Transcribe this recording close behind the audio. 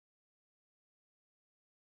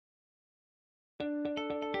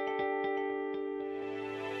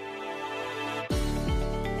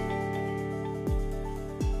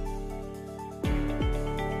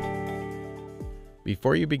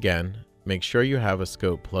Before you begin, make sure you have a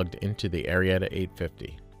scope plugged into the ARIETTA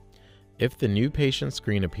 850. If the new patient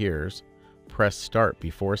screen appears, press Start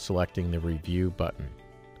before selecting the Review button.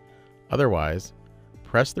 Otherwise,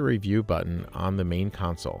 press the Review button on the main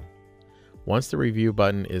console. Once the Review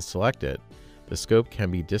button is selected, the scope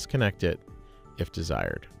can be disconnected if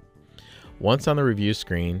desired. Once on the review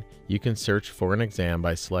screen, you can search for an exam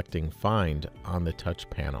by selecting Find on the touch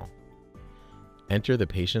panel. Enter the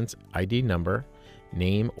patient's ID number,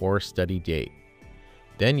 name, or study date.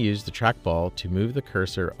 Then use the trackball to move the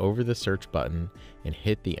cursor over the search button and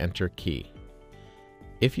hit the Enter key.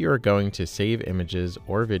 If you are going to save images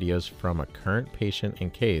or videos from a current patient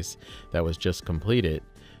and case that was just completed,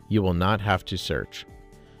 you will not have to search.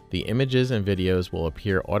 The images and videos will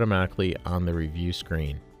appear automatically on the review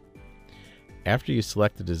screen. After you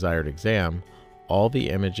select the desired exam, all the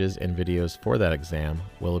images and videos for that exam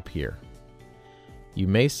will appear. You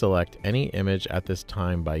may select any image at this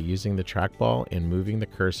time by using the trackball and moving the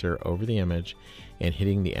cursor over the image and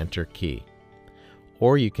hitting the Enter key.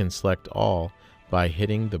 Or you can select all by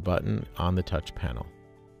hitting the button on the touch panel.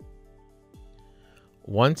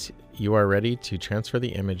 Once you are ready to transfer the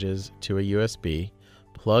images to a USB,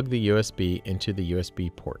 plug the USB into the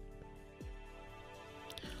USB port.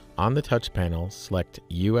 On the touch panel, select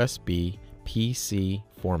USB PC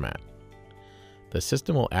format. The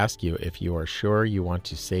system will ask you if you are sure you want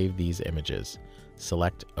to save these images.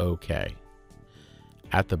 Select OK.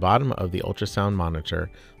 At the bottom of the ultrasound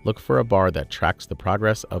monitor, look for a bar that tracks the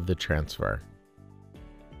progress of the transfer.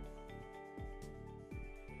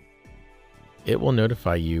 It will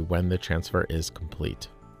notify you when the transfer is complete.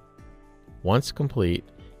 Once complete,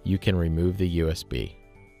 you can remove the USB.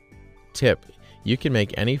 Tip: you can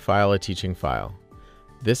make any file a teaching file.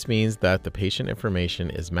 This means that the patient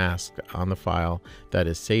information is masked on the file that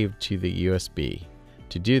is saved to the USB.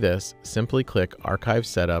 To do this, simply click Archive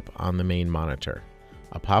Setup on the main monitor.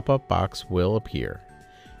 A pop-up box will appear.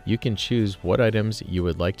 You can choose what items you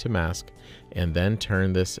would like to mask and then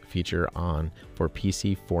turn this feature on for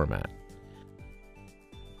PC format.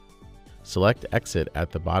 Select Exit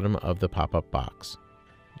at the bottom of the pop-up box.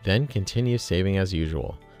 Then continue saving as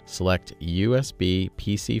usual. Select USB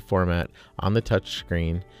PC format on the touch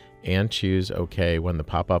screen and choose OK when the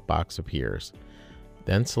pop-up box appears.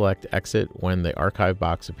 Then select Exit when the archive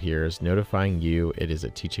box appears, notifying you it is a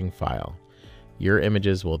teaching file. Your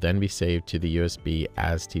images will then be saved to the USB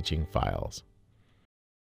as teaching files.